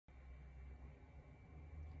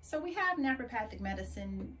So we have naprapathic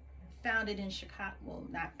medicine founded in Chicago. Well,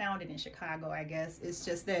 not founded in Chicago, I guess. It's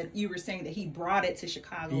just that you were saying that he brought it to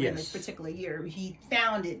Chicago in this particular year. He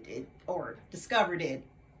founded it or discovered it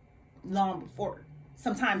long before,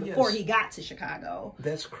 sometime before he got to Chicago.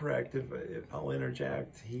 That's correct. If I'll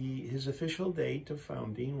interject, his official date of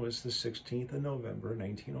founding was the 16th of November,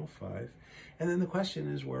 1905. And then the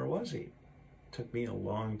question is, where was he? Took me a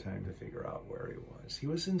long time to figure out where he was. He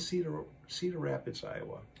was in Cedar Rapids,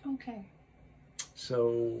 Iowa. Okay.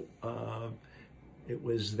 So it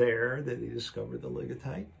was there that he discovered the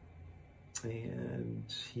ligatite, and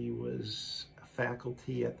he was a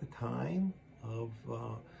faculty at the time of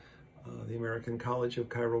the American College of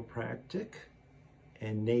Chiropractic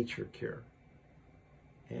and Nature Cure.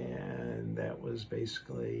 And that was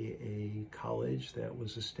basically a college that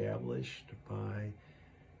was established by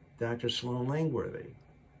Dr. Sloan Langworthy,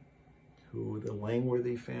 who the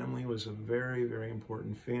Langworthy family was a very, very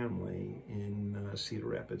important family in Cedar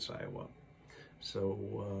Rapids, Iowa.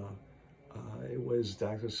 So it was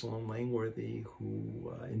Dr. Sloan Langworthy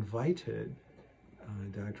who invited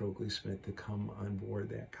Dr. Oakley Smith to come on board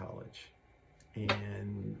that college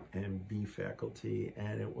and be faculty.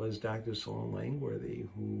 And it was Dr. Sloan Langworthy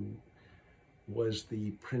who was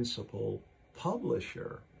the principal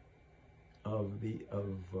publisher of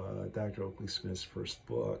Dr. Oakley Smith's first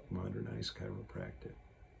book, Modernized Chiropractic.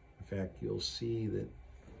 In fact, you'll see that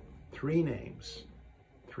three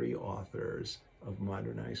authors of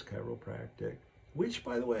Modernized Chiropractic, which,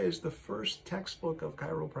 by the way, is the first textbook of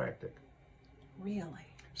chiropractic. Really?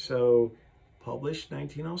 So, published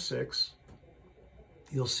 1906.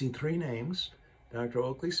 You'll see three names: Dr.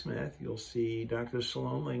 Oakley Smith, you'll see Dr.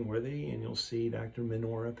 Sloan Langworthy, and you'll see Dr.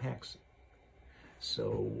 Minora Paxson.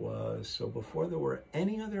 So before there were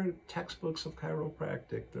any other textbooks of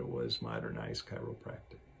chiropractic, there was Modernized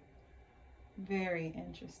Chiropractic. Very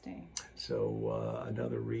interesting. So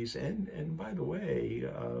another reason, and by the way,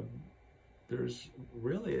 there's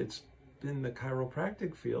really, it's been the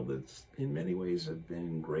chiropractic field that's in many ways have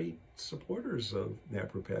been great supporters of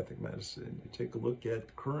naprapathic medicine. You take a look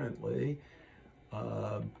at currently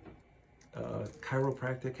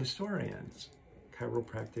chiropractic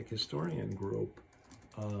historian group.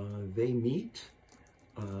 They meet.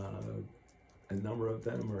 A number of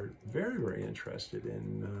them are very, very interested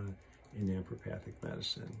in naprapathic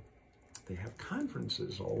medicine. They have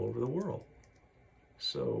conferences all over the world.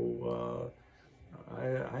 So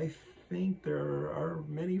I think there are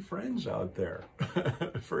many friends out there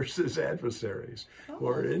versus adversaries who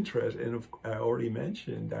are interested. And I already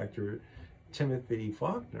mentioned Dr. Timothy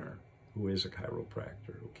Faulkner, who is a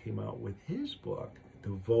chiropractor, who came out with his book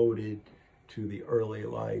devoted to the early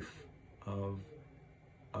life of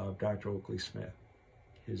Dr. Oakley Smith,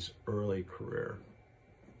 his early career.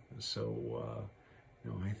 So,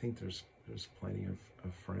 I think there's plenty of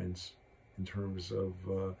friends in terms of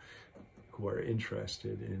who are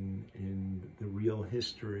interested in the real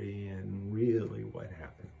history and really what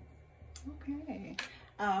happened. Okay.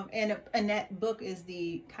 And that book is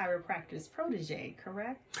the Chiropractor's Protege,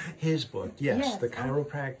 correct? His book, yes. The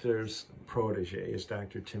Chiropractor's Protege is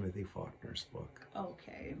Dr. Timothy Faulkner's book.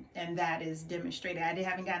 Okay, and that is demonstrated. I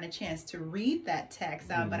haven't gotten a chance to read that text,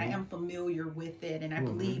 but I am familiar with it, and I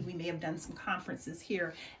believe we may have done some conferences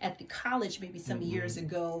here at the college maybe some years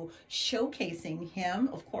ago showcasing him,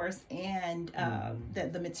 of course, and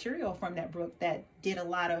the material from that book that did a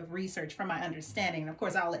lot of research from my understanding. And of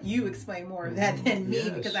course, I'll let you explain more of that than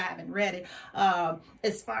me because I haven't read it.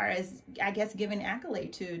 As far as, I guess, giving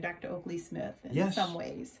accolade to Dr. Oakley Smith in some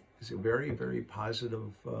ways. It's a very, very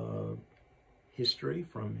positive history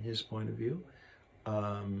from his point of view.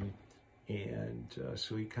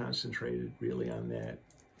 So he concentrated really on that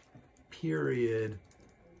period,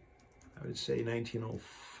 I would say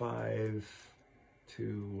 1905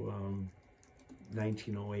 to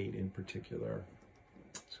 1908 in particular.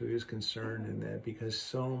 So he was concerned in that because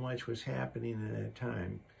so much was happening in that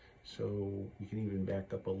time. So you can even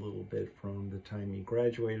back up a little bit from the time he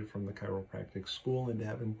graduated from the chiropractic school in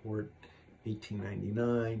Davenport,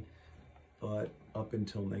 1899, but up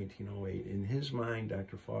until 1908. In his mind,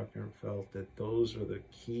 Dr. Faulkner felt that those are the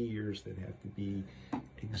key years that have to be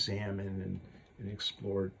examined and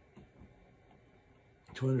explored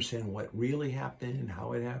to understand what really happened,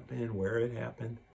 how it happened, where it happened.